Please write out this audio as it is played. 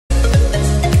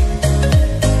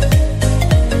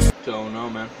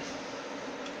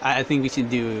I think we should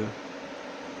do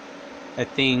a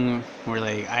thing where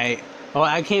like I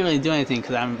can't really do anything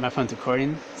because my phone's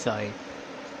recording, so like.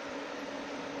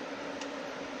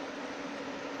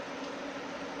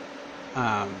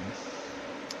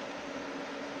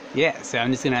 Yeah, so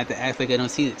I'm just gonna have to act like I don't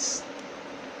see this.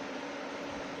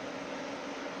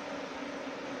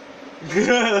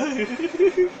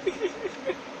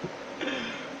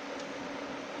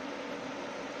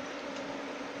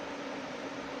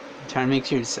 Trying to make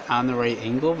sure it's on the right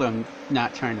angle, but I'm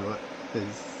not trying to look.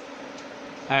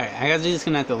 Alright, I guess we're just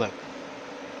gonna have to look.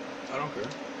 I don't care.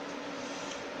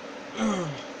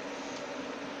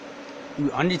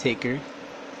 Ooh, Undertaker.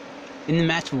 In the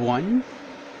match 1?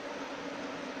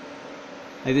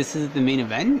 Like, this is the main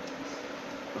event?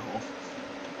 Oh.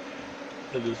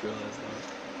 I just realized that.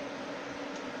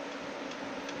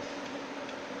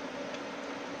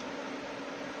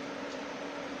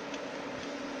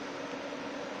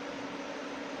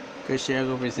 Chris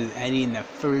Jericho versus Eddie in the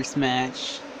first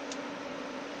match.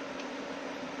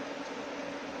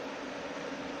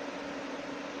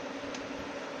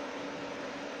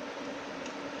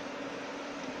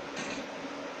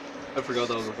 I forgot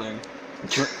that was a thing.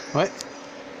 What?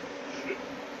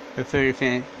 The third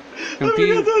fan.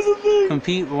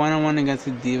 Compete one-on-one against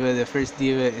a diva. The first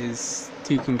diva is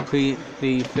to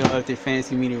completely fill out their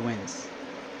fantasy meter wins.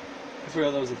 I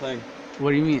forgot that was a thing.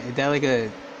 What do you mean? Is that like a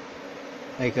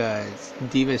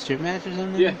diva strip match or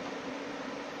something? Yeah.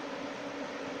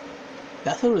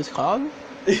 That's what it was called?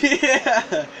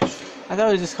 Yeah. I thought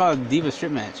it was just called diva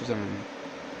strip match or something.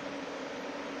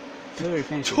 Tori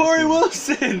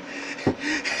Wilson!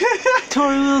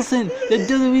 Tori Wilson! The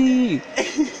WWE!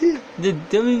 The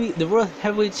WWE, the World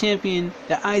Heavyweight Champion,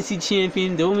 the IC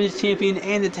Champion, the Women's Champion,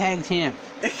 and the Tag Champ.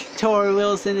 Tori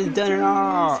Wilson has done it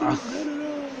all!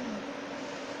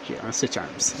 Here, I'm gonna switch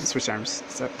arms.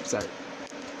 Sorry.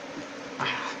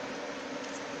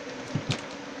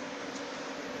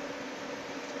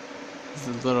 It's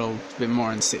a little bit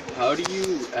more unstable. How do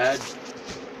you add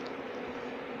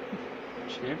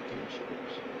championships?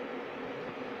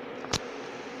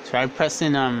 Try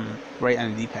pressing right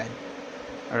on the D-pad,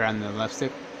 or on the left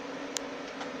stick,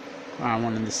 or on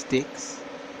one of the sticks.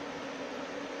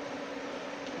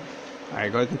 All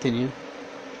right, go to continue.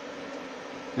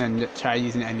 Then try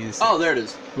using any of the sticks. Oh, there it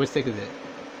is. Which stick is it?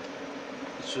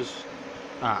 It's just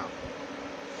Ah.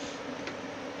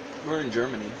 we're in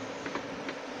Germany.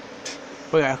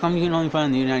 Wait, how come you can only put it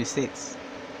in the United States?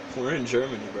 We're in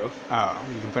Germany, bro. Oh,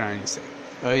 you can put it on any stick.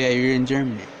 Oh yeah, you're in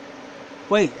Germany.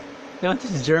 Wait, they went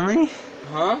to Germany?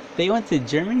 Huh? They went to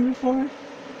Germany before?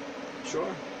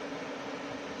 Sure.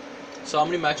 So how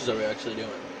many matches are we actually doing?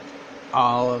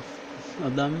 All of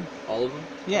them? All of them?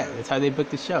 Yeah, that's how they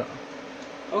booked the show.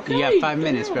 Okay. You got 5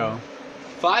 minutes, bro.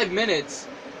 5 minutes?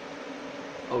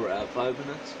 Oh, we're at 5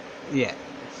 minutes? Yeah.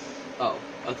 Oh,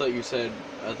 I thought you were saying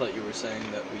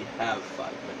that we have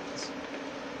 5 minutes.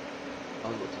 I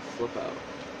was about to flip out.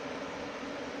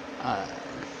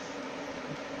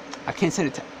 I can't set a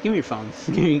time. Give me your phone.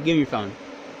 give me your phone.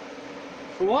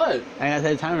 For what? I gotta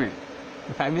set a timer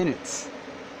for 5 minutes.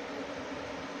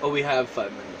 Oh, we have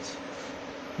 5 minutes.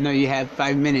 No, you have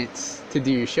 5 minutes to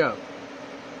do your show.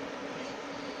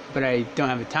 But I don't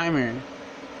have a timer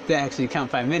to actually count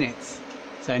 5 minutes.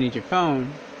 So I need your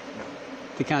phone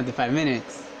to count the 5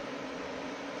 minutes.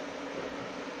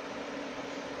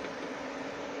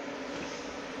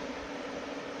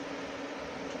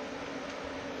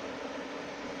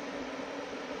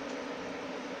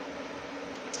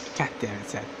 God damn it,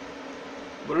 Seth.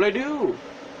 What did I do?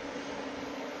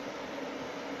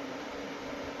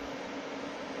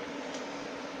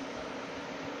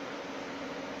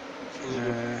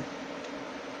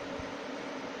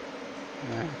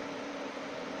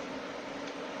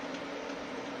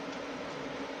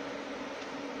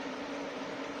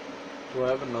 Do I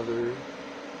have another?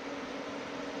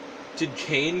 Did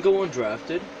Kane go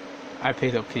undrafted? I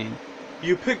picked up Kane.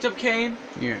 You picked up Kane?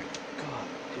 Yeah. God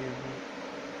damn it.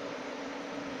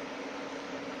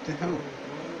 The hell?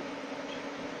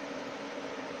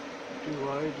 What do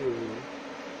I do?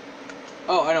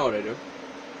 Oh, I know what I do.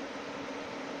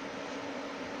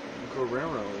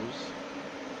 Guerrero's.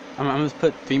 I'm gonna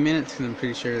put 3 minutes because I'm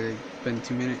pretty sure they've been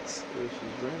 2 minutes. This is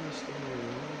Rey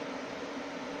Mysterio.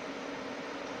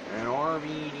 And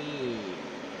RVD.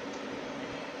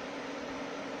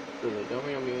 For the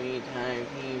WWE Tag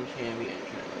Team Championship.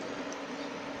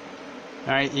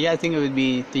 Alright, you gotta think it would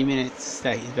be 3 minutes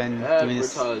that he's been doing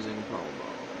this. Advertising promo.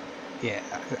 Yeah,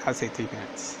 I'll say 3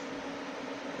 minutes.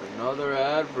 Another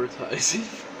advertising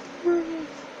promo.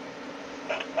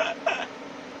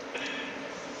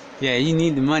 Yeah, you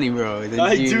need the money, bro.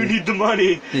 I do need the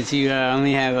money. That you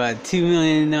only have 2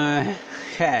 million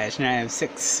cash, and I have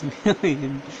 6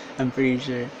 million. I'm pretty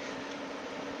sure.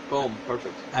 Boom,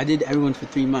 perfect. I did everyone for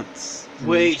 3 months.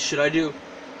 Wait, should I do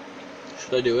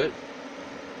it?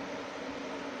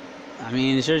 I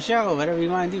mean, it's your show. Whatever you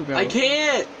want to do, bro. I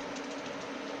can't.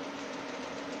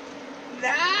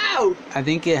 No. I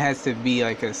think it has to be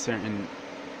like a certain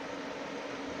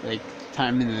like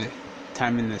time in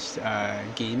this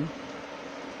game.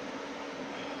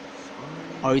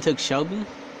 Oh, you took Shelby?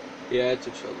 Yeah, I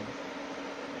took Sheldon.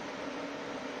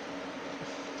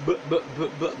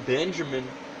 But Benjamin.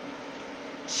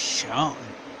 Sean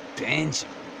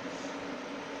Benjamin.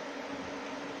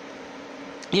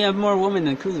 You have more women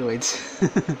than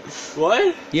cruiserweights.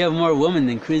 What? You have more women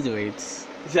than cruiserweights.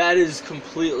 That is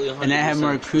completely 100% And I have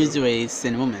more true. cruiserweights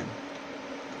than women.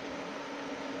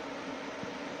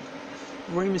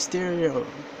 Rey Mysterio.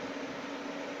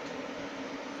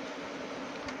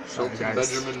 Shelton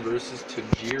Benjamin versus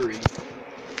Tajiri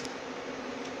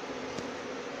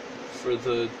for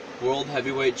the World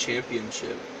Heavyweight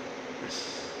Championship.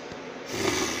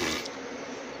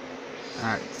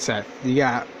 Alright, Seth. You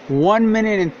got 1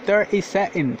 minute and 30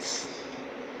 seconds.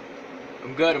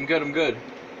 I'm good. You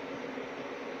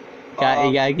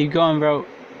gotta keep going, bro.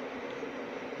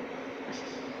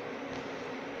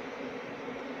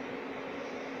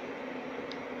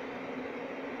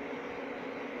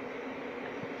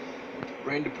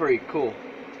 Reign Dupree, cool.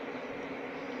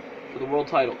 For the world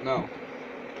title, no.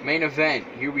 Main event,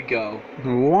 here we go.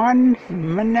 1 Fatal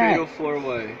minute.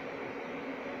 4-way.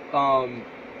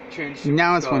 Change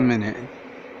Now it's Superstar, 1 minute.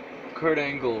 Kurt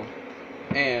Angle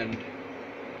and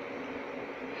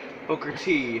Booker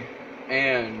T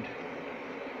and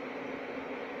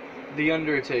The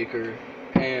Undertaker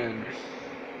and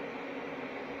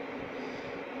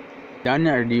Done,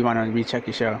 or do you want to recheck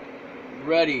your show?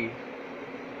 ready.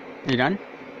 You done?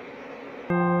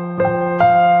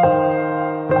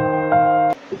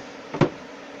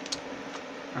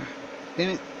 Damn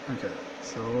it. Okay.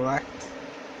 Select.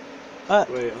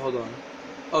 Wait, hold on.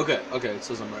 Okay, it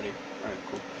says I'm ready. Alright,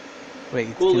 cool.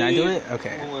 Wait, Cool, can I do Lee. it?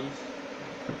 Okay. Hold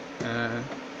on.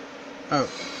 Oh.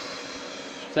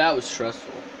 That was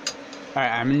stressful.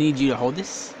 Alright, I'm gonna need you to hold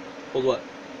this. Hold what?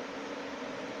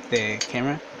 The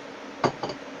camera.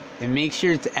 And make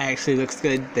sure it actually looks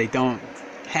good. They don't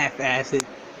half-ass it.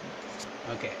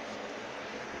 Okay.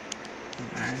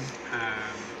 Alright.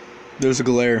 There's a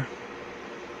glare.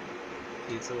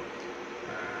 Cancel.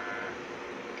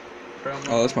 Promo.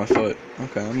 Oh, that's my foot.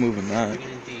 Okay, I'm moving We're that.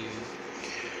 gonna do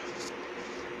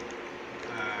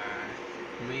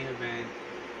main event,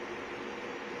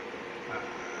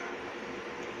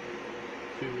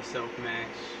 prove yourself match,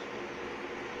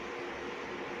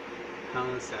 Hell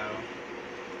in a Cell,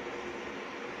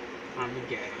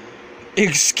 Armageddon,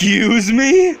 Excuse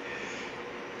me?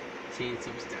 Chain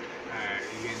Superstar. Alright,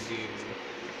 we're gonna do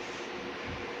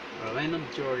Orlando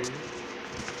Jordan,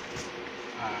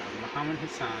 Muhammad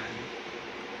Hassan,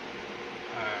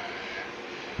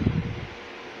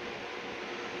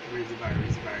 where's the bar?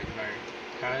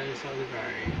 Carlos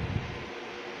Olivari,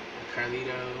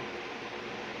 Carlito,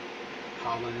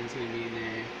 Holland is gonna be in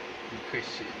there, and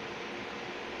Christian.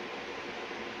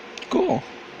 Cool.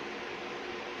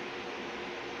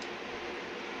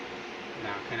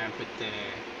 Now, can I put the?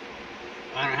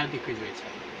 I don't have the cruiserweight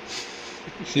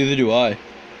title. Neither do I.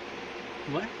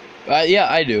 What? Yeah,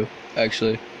 I do,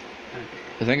 actually. Okay.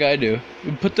 I think I do.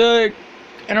 Put the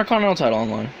Intercontinental title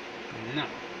online. No.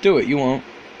 Do it, you won't.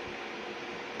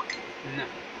 No. I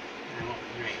won't.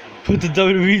 You're right. I won't. Put the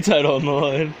WWE title on the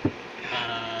line.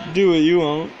 Do it, you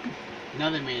won't.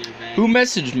 Another main event. Who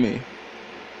messaged me?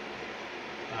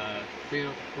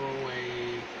 Fatal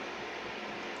 4-way.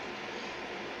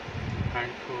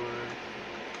 Hardcore.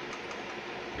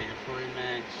 Fatal 4-way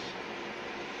match.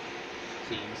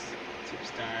 James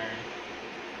Superstar.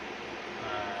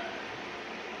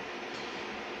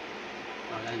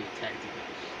 Oh, that'd be a tag team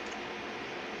match.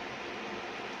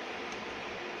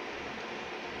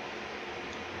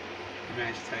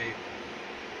 Match type.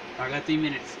 I got 3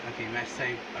 minutes. Okay, match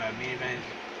type. Main event.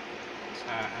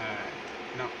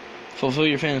 No. Fulfill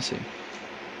your fantasy.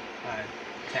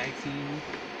 Tag team.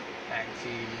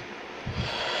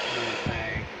 No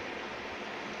tag.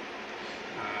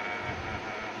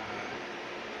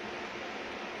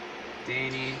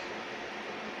 Danny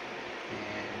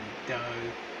and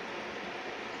Doug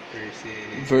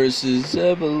Versus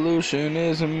Evolution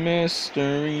is a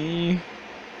mystery.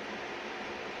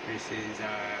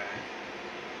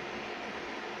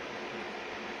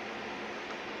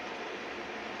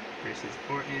 versus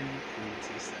Orton and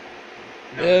Batista.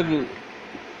 No, Ev-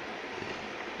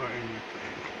 Or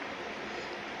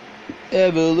in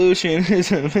Evolution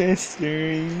is a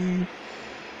mystery.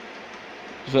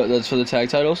 So that's for the tag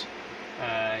titles?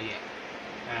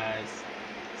 yeah.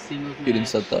 Singles match. You didn't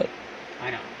set that.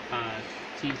 I know.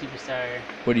 Team Superstar.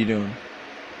 What are you doing?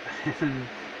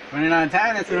 Running out of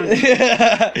time, that's what I'm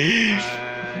doing.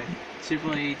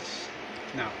 Triple H.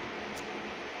 No.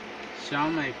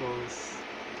 Shawn Michaels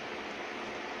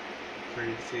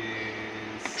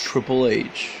versus Triple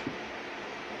H.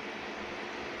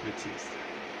 Batista.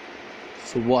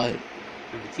 For what?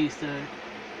 And Batista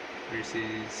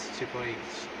versus Triple H.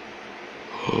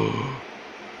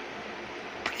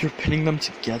 You're pinning them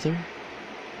together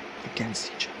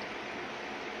against each other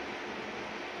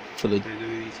for the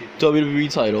WWE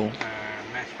title.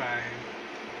 Match 5.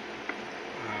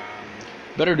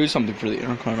 Better do something for the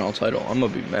Intercontinental title. I'm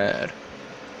gonna be mad.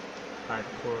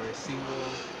 Hardcore single.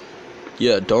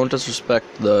 Yeah, don't disrespect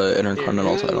the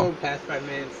Intercontinental Dude, title. Go past 5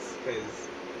 minutes because.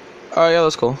 Alright, yeah,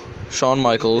 that's cool. Shawn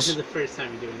Michaels. This is the first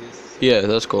time you're doing this. Yeah,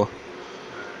 that's cool.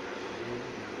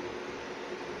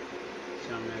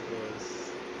 Shawn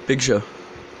Michaels. Big Show.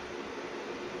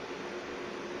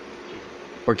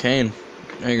 Or Kane.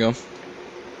 There you go.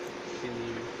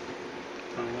 Continue.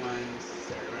 From 1,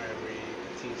 start rivalry.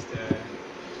 Batista.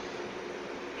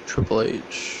 Triple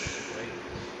H.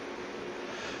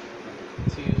 From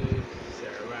 2,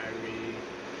 start rivalry.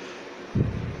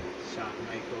 Shawn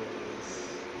Michaels.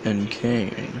 And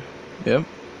Kane. Yep.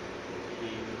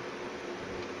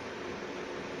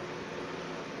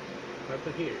 What I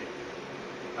put here?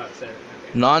 Oh, sorry. Okay.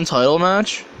 Non-title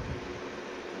match?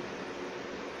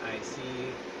 IC,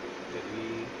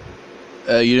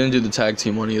 You didn't do the tag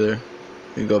team one either.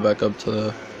 You go back up to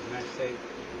the... match tape,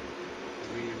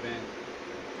 main event,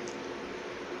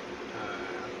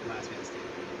 last man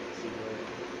standing,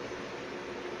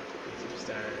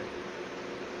 Superstar.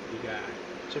 You got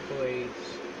Triple H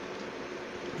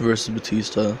versus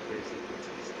Batista. versus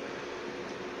Batista.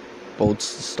 Both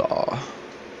star.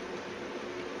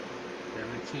 They're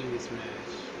going to change this match.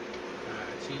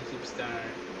 Team Superstar,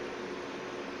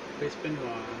 Chris Benoit,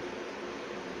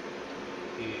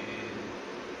 and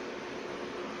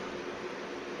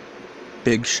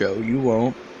Big Show. You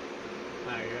won't.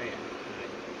 Alright,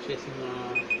 Chris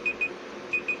Benoit.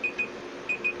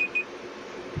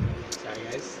 Sorry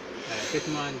guys. Chris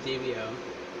Benoit and JBL.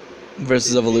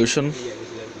 Versus Evolution. Yeah, this is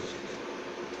Evolution.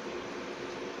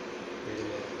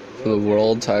 For the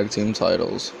World Tag Team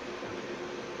titles.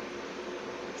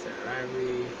 So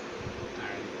rivalry. Alright,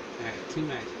 I had 2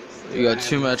 matches. You got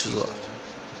 2 matches left.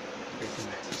 2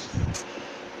 matches.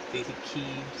 Stacey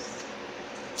Keebs.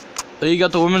 Oh, you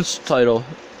got the women's title.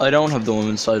 I don't have the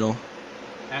women's title.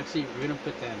 Actually, we're gonna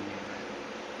put that in there.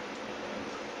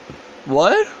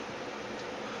 What?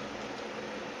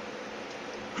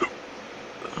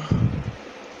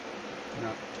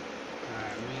 No.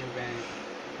 Main event.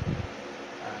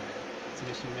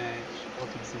 Submission match.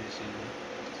 Ultimate submission.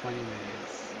 20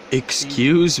 minutes.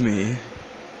 Excuse me.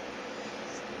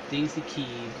 Stacey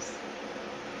Keebs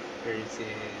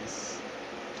versus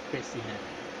Christy Hemme.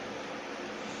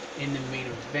 In the main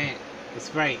event,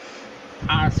 that's right.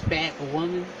 Our spec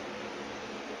woman.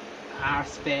 Our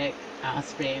spec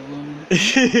woman.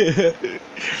 Cancel.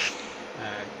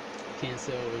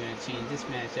 We're gonna change this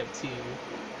match up to.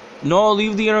 No,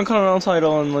 leave the Intercontinental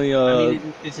title on the. I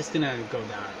mean, it's just gonna go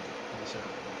down. On the show.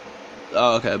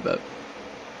 Oh, okay, I bet.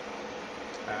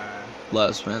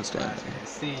 Last man standing. Last man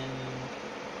standing.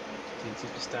 Team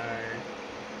Superstar.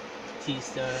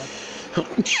 Batista.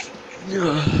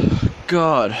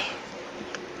 God.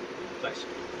 Bless you.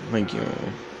 Thank you.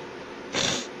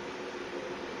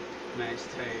 Match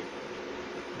type.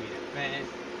 Main event.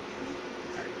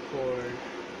 Hardcore.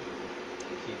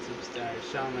 Team Superstar.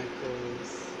 Shawn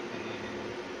Michaels. And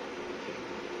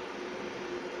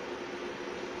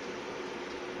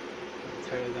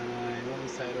title down the line.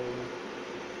 Women's title.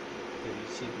 WWE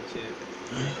Championship.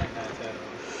 Tag title.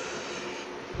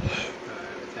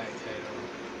 Tag title.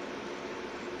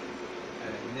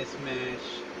 And this match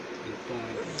is going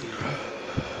to be.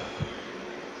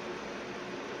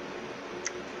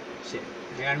 Shit.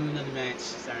 I gotta move another match.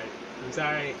 Sorry. I'm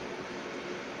sorry.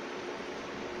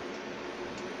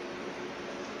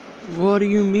 What do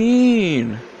you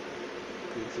mean?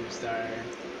 Team Superstar.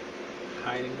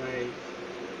 Hiding right.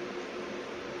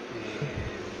 And.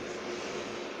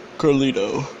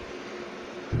 Carlito.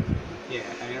 Yeah,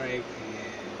 hiding right.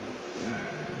 And.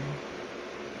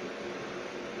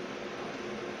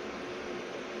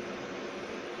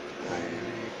 Hiding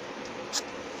right.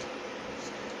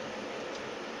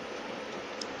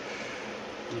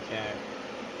 Recap.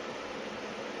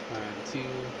 1, 2.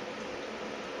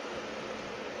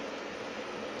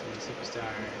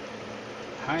 Superstar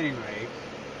Heidenreich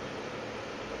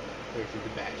versus the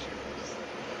Bashers.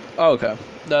 Oh, okay.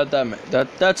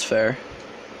 That's fair.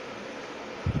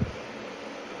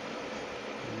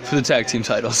 For the tag team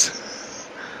titles.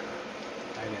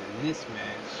 And then in this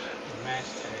match, the match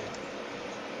type,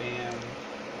 Bam.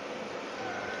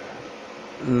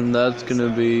 And that's gonna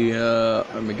be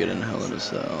Armageddon Hell in a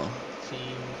Cell.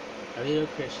 Team, Alito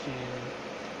Christian,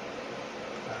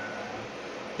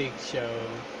 Big Show,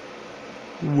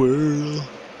 Well.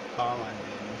 Paul London,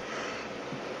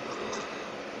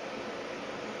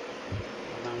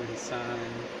 Muhammad Hassan,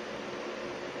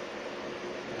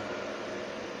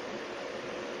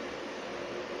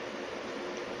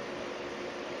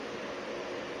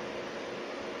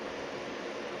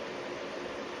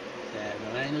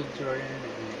 Orlando Jordan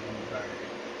and Barry.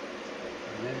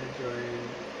 Orlando Jordan.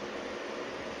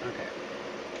 Okay.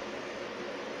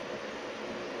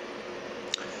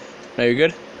 Now you're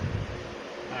good?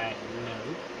 Alright, no.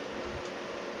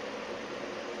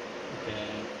 Okay.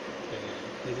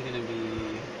 This is gonna be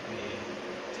a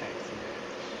tag team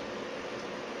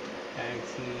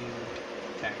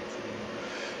match. Tag team.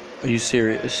 Are you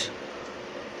serious?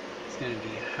 It's gonna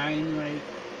be Heinrich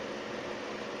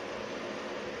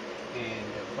and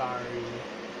Davari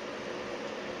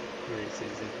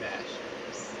versus the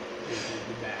Bashers.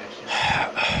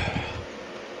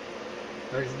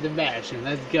 Versus the Bashers.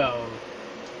 Let's go.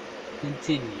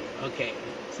 Continue. Okay.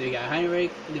 So we got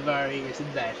Heinrich, Davari versus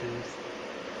the Bashers.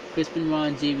 Chris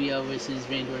Benoit, JBL versus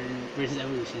Randy Orton versus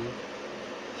Evolution.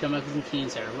 Shawn Michaels and Kane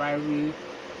start a rivalry.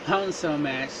 Hell in a Cell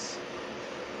match.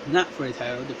 Not for the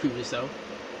title, the previous show.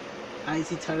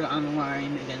 IC title on the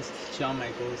line against Shawn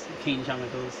Michaels, Kane and Shawn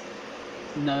Michaels.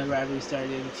 Another rivalry started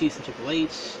with Chiefs and Triple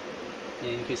H,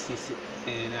 and Christy.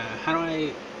 And how do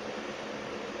I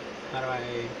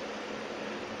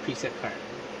preset card?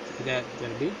 Is that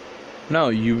gonna do? No,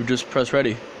 you just press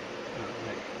ready. Oh,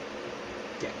 right.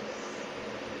 Yeah.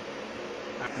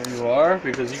 There you are,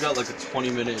 because you got like a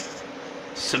 20-minute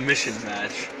submission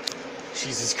match.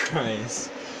 Jesus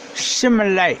Christ.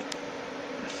 Simulate.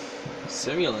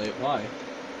 Simulate? Why?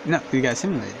 No, you got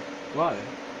simulate. Why?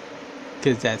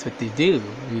 Because that's what they do.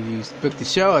 You book the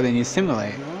show, then you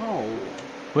simulate. No.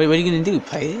 Wait, what are you gonna do?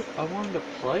 Play it? I wanted to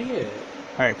play it.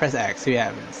 Alright, press X, see what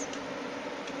happens.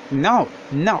 No,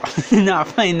 not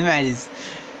playing the matches.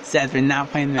 Seth, we're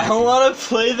not playing the matches. I want to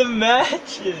play the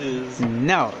matches.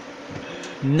 No,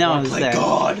 play Seth.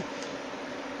 God.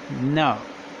 No.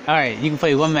 Alright, you can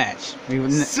play one match.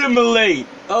 Simulate.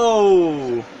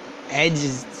 Oh. Edge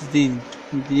is the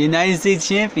United States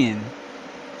champion.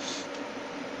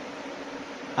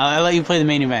 I'll let you play the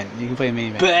main event. You can play the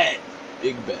main event. Bet.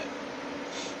 Big bet.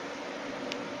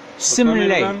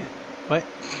 Simulate. What?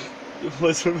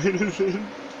 What's the main event?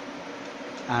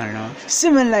 I don't know.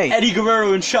 Simulate. Eddie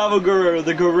Guerrero and Chavo Guerrero,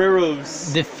 the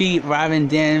Guerreros. Defeat Robin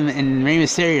Dim and Rey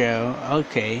Mysterio.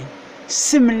 Okay.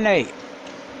 Simulate.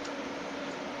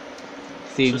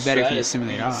 See, Just better if you Stratus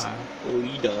simulate beats all.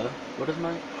 Lita. What is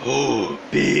mine? Oh,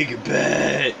 big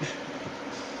bet.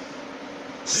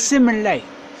 Simulate.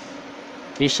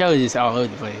 Your show is just all over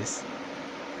the place.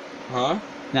 Huh?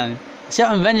 Now,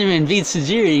 Shelton Benjamin beats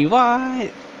Tajiri.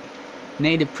 What?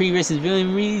 Renee Dupree versus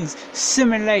William Reeves.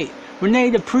 Simulate.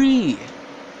 Renee Dupree.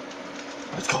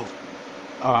 Let's go.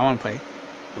 Oh, I want to play.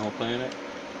 You want to play in it?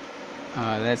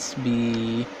 Let's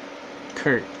be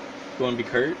Kurt. You want to be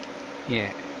Kurt?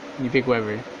 Yeah. You pick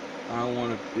whoever. I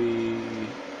want to be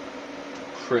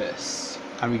Chris.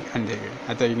 I'll be Undertaker.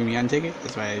 I thought you were going to be Undertaker.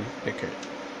 That's why I picked Kurt.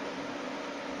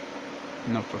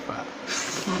 No profile.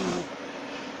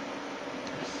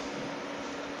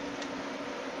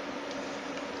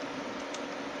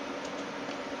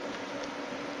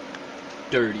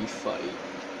 Dirty fight.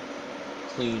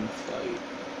 Clean fight.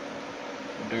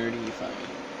 Dirty fight.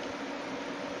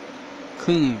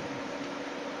 Clean.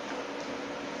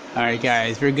 Alright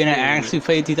guys, we're gonna actually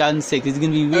play 2006. This is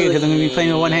gonna be weird because I'm gonna be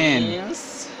playing with one hand.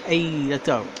 Yes. Hey, let's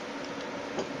go.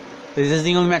 This is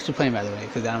the only match we're playing, by the way,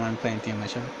 because I don't want to play anything on my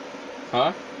show.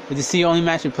 Huh? Is this the only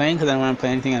match we're playing because I don't want to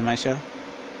play anything on my show?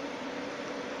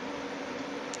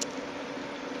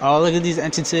 Oh, look at these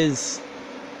entrances.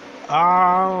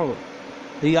 Oh,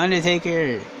 the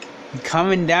Undertaker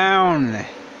coming down.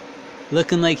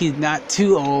 Looking like he's not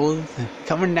too old.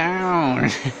 Coming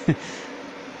down.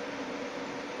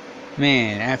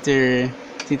 Man, after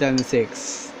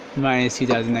 2006 minus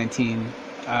 2019,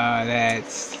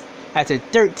 that's after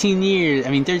 13 years.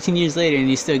 13 years later, and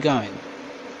he's still going.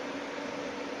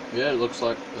 Yeah, it looks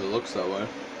that way.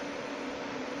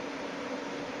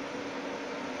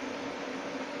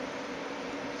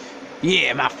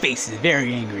 Yeah, my face is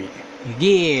very angry.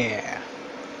 Yeah.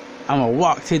 I'm gonna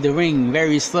walk to the ring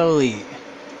very slowly.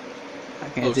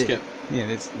 Okay, Oh, skip. Yeah,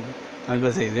 that's. I was about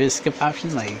to say, there's a skip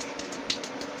option, like.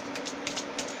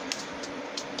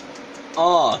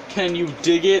 Aw, can you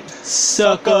dig it?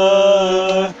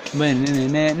 Sucker!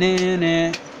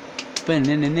 Ba-na-na-na-na-na.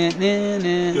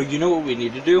 Ba-na-na-na-na-na. Yo, you know what we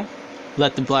need to do?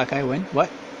 Let the black eye win? What?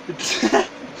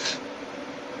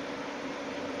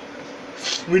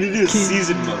 We need to do a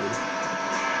season mode.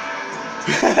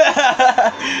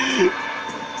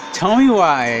 Tell me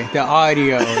why the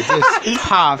audio just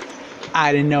popped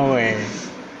out of nowhere.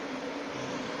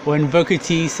 When Booker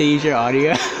T saves your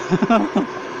audio.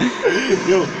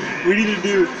 Yo, we need to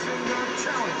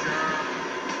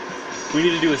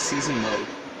do a season mode.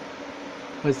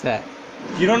 What's that?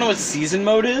 You don't know what season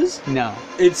mode is? No.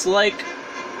 It's like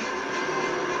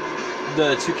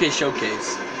the 2K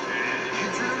showcase,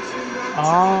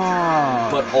 Oh.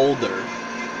 but older.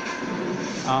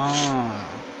 Oh.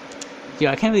 Yo,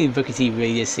 I can't believe Booker T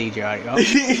really just saved your audio.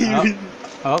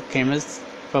 Oh, cameras.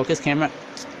 Focus, camera.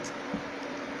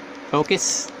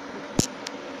 Focus.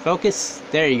 Focus.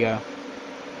 There you go.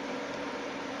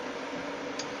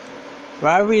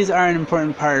 Rivalries are an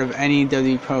important part of any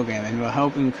WWE program and will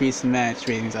help increase match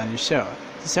ratings on your show.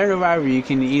 To start a rivalry, you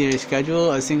can either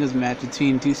schedule a singles match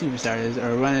between two superstars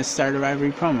or run a start a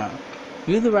rivalry promo.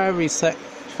 View the rivalry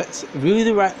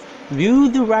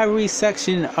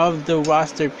section of the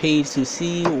roster page to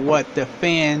see what the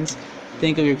fans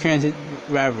think of your current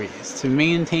rivalries. To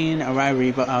maintain a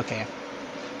rivalry, but okay.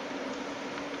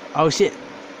 Oh shit.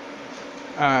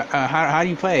 How do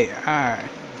you play?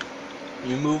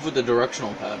 You move with the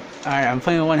directional pad. Alright, I'm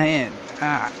playing with one hand.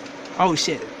 Oh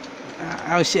shit.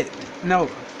 Oh shit. No.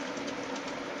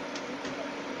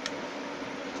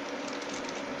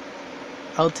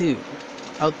 L2.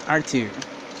 R2.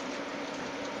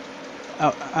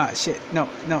 Oh, shit. No,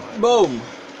 no. Boom!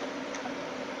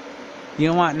 You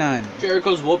don't want none.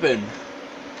 Jericho's whooping.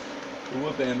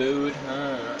 Whooping, dude.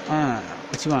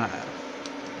 What you want?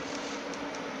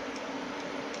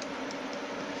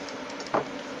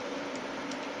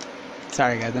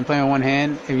 Sorry guys, I'm playing with one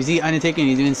hand. If you see Undertaker and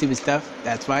he's doing stupid stuff,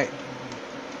 that's why.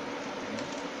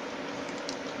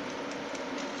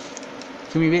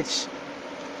 Come here, bitch.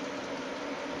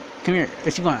 Come here.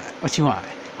 What you want? What you want?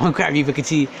 I'm gonna grab you, Booker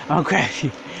T. I'm gonna grab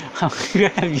you. I'm gonna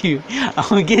grab you. I'm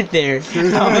gonna get there.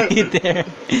 I'm gonna get there.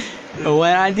 But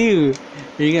when I do,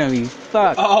 you're gonna be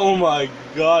fucked. Oh my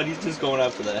god, he's just going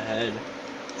after the head.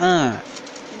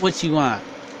 What you want?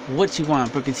 What you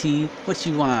want, Booker T? What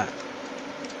you want?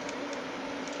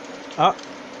 Oh.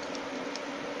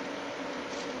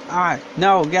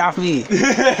 No, get off me.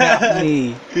 Get off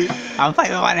me. I'm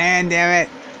fighting with one hand, damn it.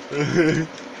 Is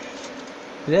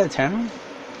that a timer?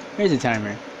 Here's a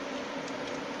timer.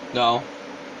 No.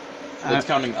 It's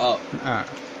counting up.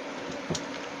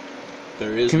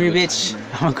 There is Come here, no bitch. timer.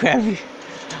 I'm gonna grab you.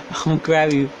 I'm gonna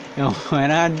grab you. And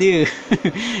when I do,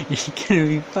 you're gonna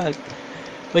be fucked.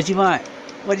 What you want?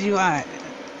 What do you want?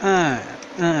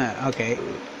 Okay.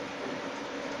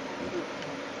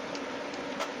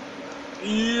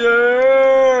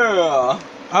 Yeah!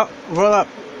 Oh, roll up.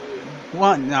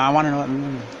 One. No, I want to let him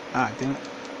win. Damn it.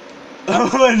 I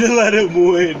wanted to let him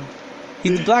win.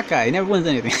 He's the black guy. He never wins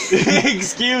anything.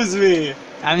 Excuse me.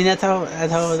 I mean, that's how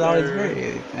it was always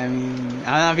rated. I mean,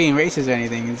 I'm not being racist or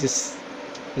anything. It's just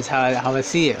how I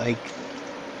see it. Like,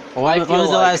 when was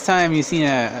the last time you seen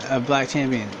a black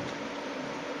champion?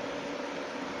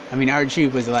 I mean,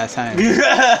 R-Truth was the last time.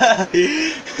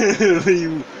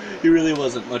 He really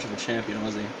wasn't much of a champion,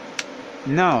 was he?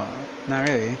 No, not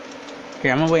really.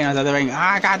 Here, I'm gonna wait on the other ring.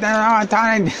 God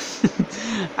damn it,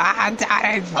 I'm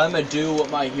tired. I'm gonna do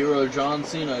what my hero John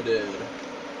Cena did.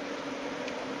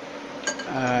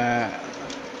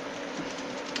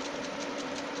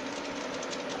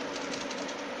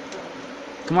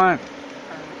 Come on.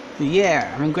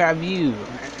 Yeah, I'm gonna grab you.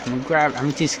 I'm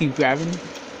gonna just keep grabbing.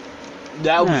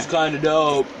 That was kind of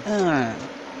dope.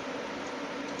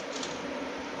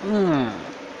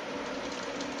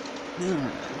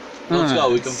 Let's go.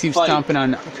 We can keep fight. stomping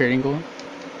on Kurt Angle.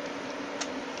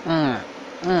 No.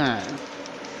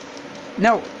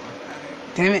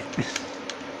 Damn it.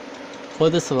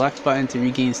 Hold the select button to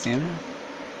regain stamina.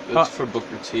 It's for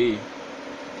Booker T.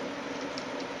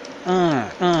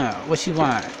 What you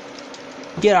want?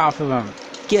 Get off of him.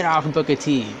 Get off of Booker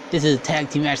T. This is a tag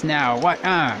team match now. What?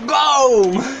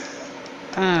 Boom!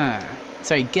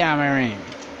 Sorry, get out of my ring.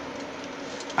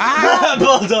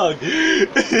 Bulldog!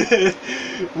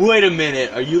 Wait a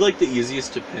minute. Are you like the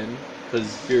easiest to pin?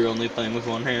 Because you're only playing with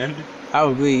one hand?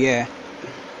 Probably, yeah.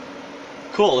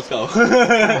 Cool, let's go.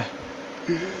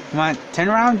 Come on, turn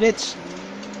around, bitch.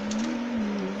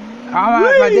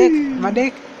 Oh, my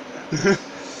dick.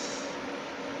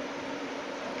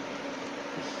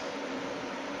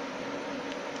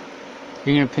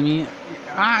 You're gonna pin me?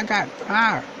 Ah, God.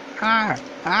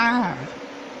 Ah.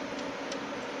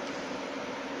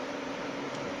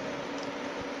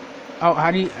 Oh,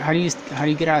 how do you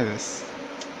get out of this?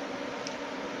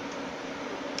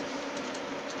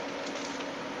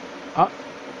 Oh,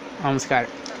 almost got it.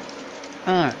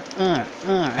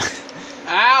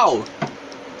 Ow!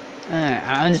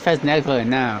 I'm just pressing that button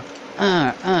now.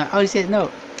 Oh shit,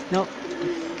 no.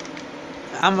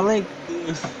 I'm a leg.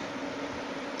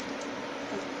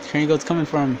 Train goes coming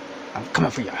from. I'm coming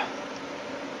for ya.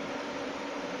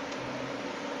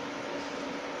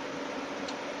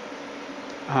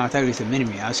 Oh, I thought he was submitting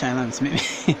me. I was trying to let him submit me.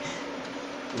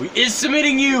 Is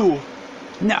submitting you!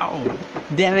 No!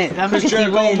 Damn it. Chris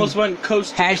Jericho almost went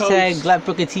coast to Hashtag coast. Glad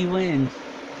Booker T win.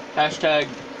 Hashtag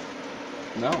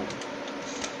no.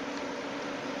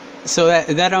 So that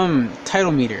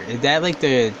title meter, is that like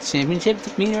the championship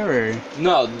meter or?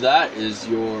 No, that is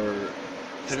your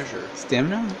finisher.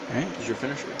 Stamina? Right? Is your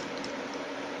finisher.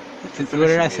 What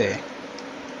did I say?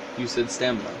 You said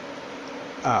stamina.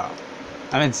 Oh.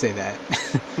 I meant to say that.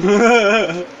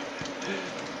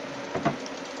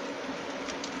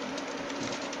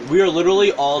 We are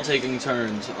literally all taking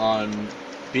turns on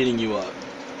beating you up.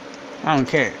 I don't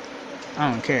care.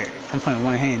 I'm putting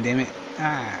one hand, damn it.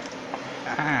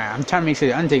 I'm trying to make sure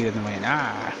the Undertaker doesn't win.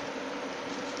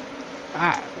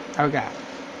 Oh god.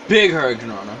 Big Hurricane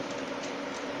Rana.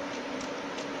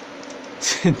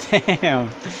 Damn.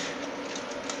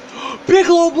 Big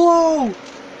low blow!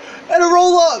 And a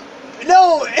roll up!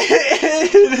 No!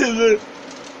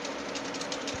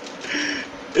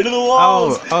 Into the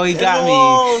walls! Oh, he got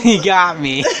me. He got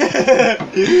me.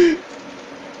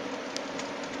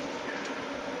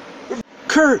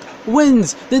 Kurt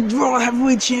wins the World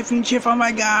Heavyweight Championship. Oh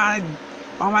my god.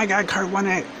 Kurt won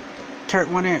it.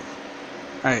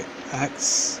 Alright,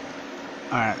 X.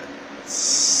 Alright.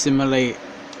 Simulate.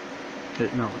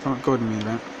 No, don't go to the main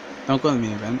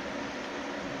event.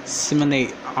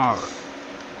 Simulate R.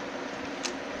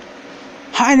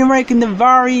 Heinrich and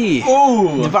Daivari.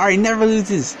 Oh! Daivari never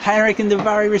loses. Heinrich and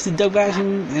Daivari versus Doug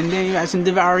Basham, and Danny Basham.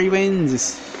 Daivari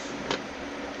wins.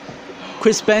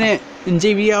 Chris Bennett and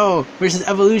JBL versus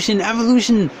Evolution.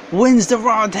 Evolution wins the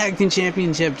Raw Tag Team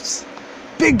Championships.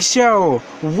 Big Show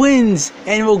wins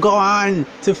and will go on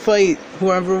to fight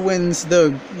whoever wins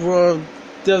the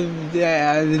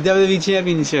WWE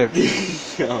Championship.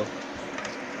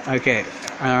 Okay.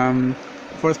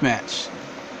 Fourth match.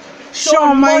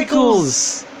 Shawn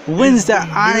Michaels wins the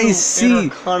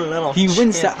IC. He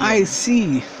wins the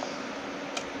IC.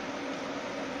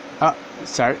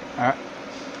 Sorry.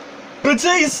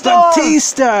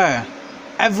 Batista.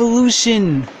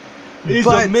 Evolution. It's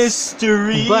a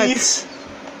mystery. But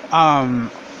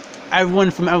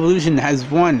everyone from Evolution has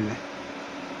won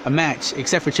a match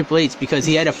except for Triple H because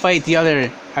he had to fight the other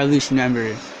Evolution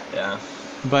member. Yeah.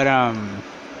 But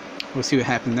we'll see what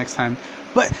happens next time.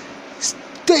 But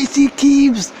Stacey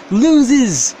Keebs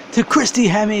loses to Christy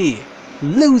Hemme.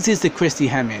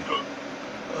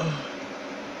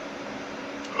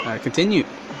 Continue.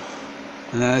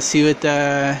 Let's see what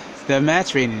the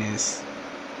match rating is.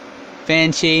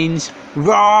 Fan change.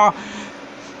 Raw.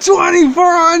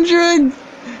 2,400.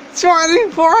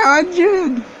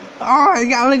 2,400. Oh, you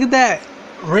gotta look at that.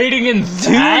 Rating in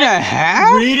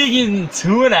 2.5. Rating in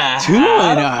 2.5.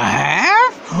 2.5.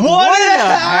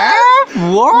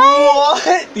 1.5.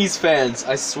 What? These fans,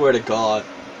 I swear to God.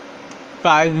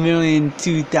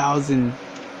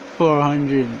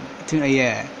 5,002,400.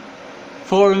 Yeah.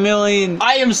 4 million.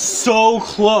 I am so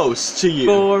close to you.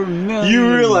 4 million.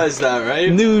 You realize that, right?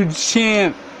 New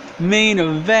champ. Main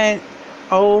event.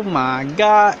 Oh my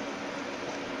god.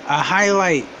 A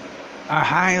highlight.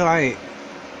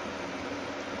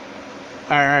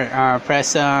 Alright,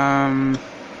 press no.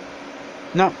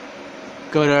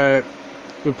 Go to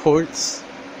reports.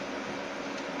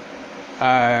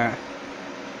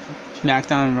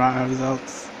 SmackDown Raw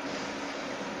results.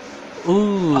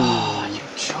 Ooh. Oh, you're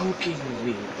joking with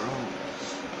me, bro.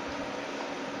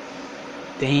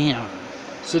 Damn.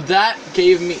 So that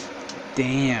gave me.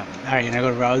 Damn. Alright, now go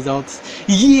to Raw results.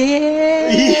 Yeah!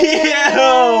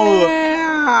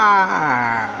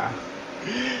 Yeah!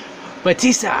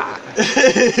 Batista!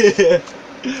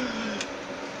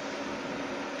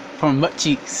 From butt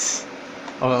cheeks.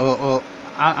 I'm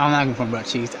not going from butt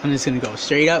cheeks. I'm just gonna go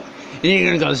straight up, and you're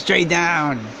gonna go straight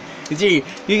down. You're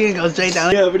gonna go straight down.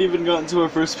 We haven't even gotten to our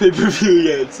first pay-per-view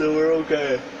yet, so we're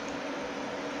okay.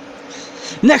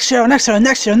 Next show.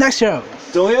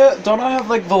 Don't I have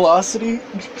like velocity?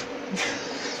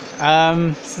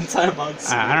 Since I'm on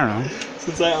SmackDown. I don't know.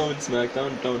 Since I own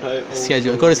SmackDown, don't I? Own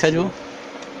Schedule. Go to schedule.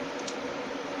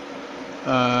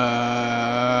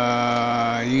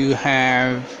 You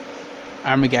have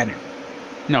Armageddon.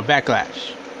 No,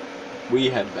 Backlash. We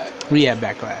had back. We have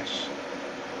Backlash.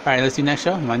 All right, let's do next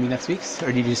show. You want to do next week's,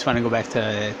 or do you just want to go back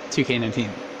to 2K19?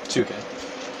 2K.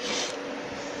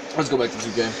 Let's go back to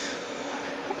 2K.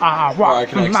 I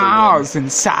walk miles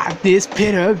inside this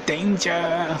pit of danger.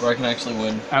 Where I can actually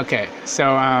win. Okay,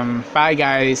 so bye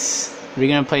guys. We're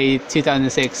gonna play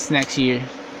 2006 next year.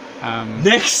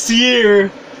 Next year.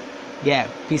 Yeah,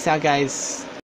 peace out, guys.